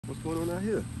What's going on out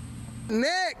here?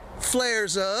 Neck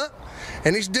flares up,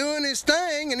 and he's doing his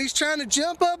thing, and he's trying to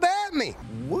jump up at me.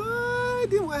 What?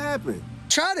 Then what happened?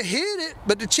 Try to hit it,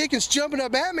 but the chicken's jumping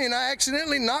up at me, and I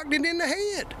accidentally knocked it in the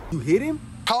head. You hit him?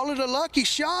 Call it a lucky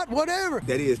shot, whatever.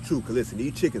 That is true, cause listen,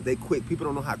 these chickens, they quick. People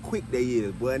don't know how quick they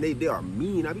is, boy, and they are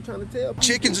mean. I be trying to tell people.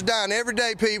 Chickens are dying every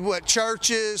day, people, at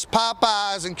churches,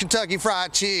 Popeyes, and Kentucky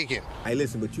Fried Chicken. Hey,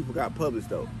 listen, but you forgot Publix,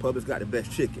 though. Publix got the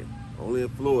best chicken, only in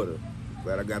Florida.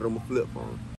 Glad I got it on my flip phone.